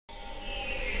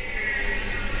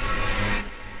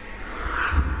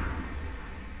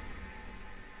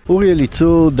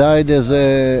Elitzur died as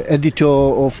an editor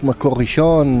of Makor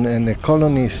Rishon and a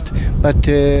columnist, but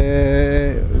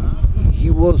he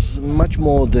was much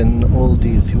more than all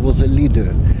this. He was a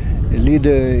leader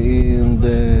in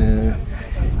the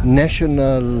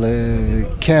national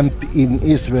camp in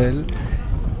Israel.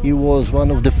 He was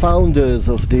one of the founders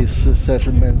of this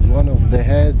settlement, one of the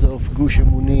heads of Gush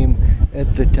Emunim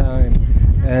at the time,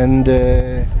 and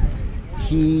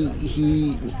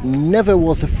he never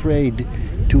was afraid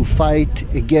to fight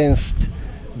against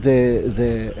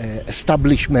the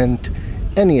establishment,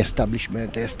 any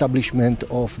establishment, the establishment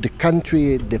of the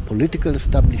country, the political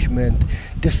establishment,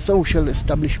 the social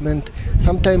establishment,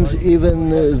 sometimes even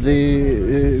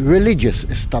the religious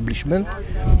establishment.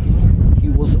 He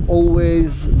was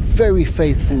always very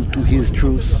faithful to his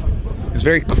truth. He was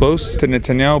very close to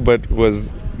Netanyahu, but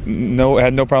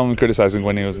had no problem criticizing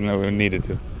when he needed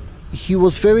to. He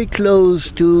was very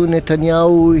close to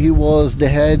Netanyahu. He was the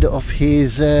head of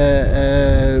his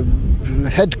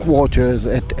headquarters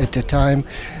at the time,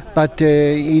 but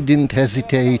he didn't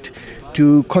hesitate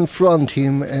to confront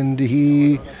him, and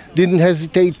he didn't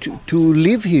hesitate to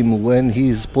leave him when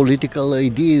his political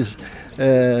ideas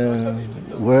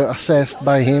were assessed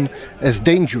by him as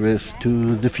dangerous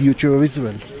to the future of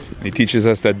Israel. He teaches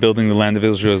us that building the land of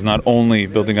Israel is not only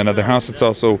building another house, it's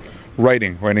also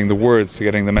writing the words,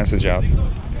 getting the message out.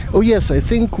 Oh yes, I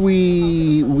think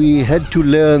we had to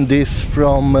learn this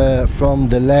from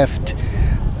the left.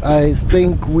 I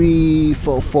think we,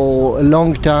 for a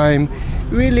long time,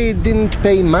 really didn't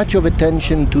pay much of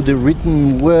attention to the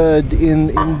written word in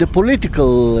the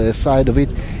political side of it.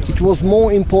 It was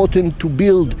more important to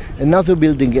build another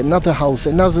building, another house,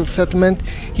 another settlement.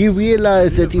 He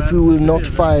realized that if we will not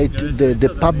fight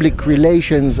the public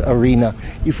relations arena,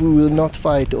 if we will not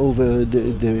fight over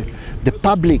the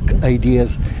public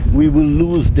ideas, we will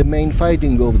lose the main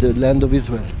fighting of the land of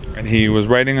Israel. And he was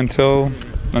writing until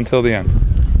the end.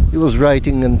 He was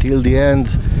writing until the end.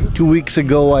 2 weeks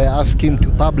ago I asked him to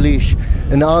publish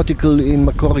an article in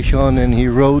Makor Rishon, and he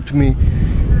wrote me,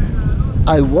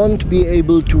 "I won't be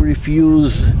able to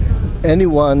refuse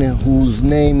anyone whose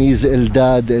name is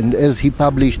Eldad," and as he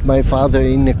published my father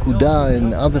in Nekuda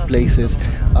and other places,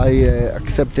 I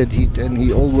accepted it, and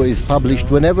he always published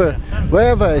wherever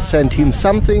I sent him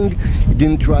something. He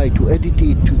didn't try to edit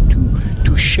it,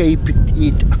 to shape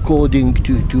it according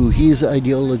to his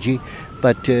ideology,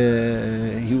 but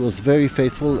he was very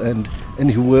faithful, and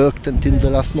he worked until the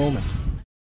last moment.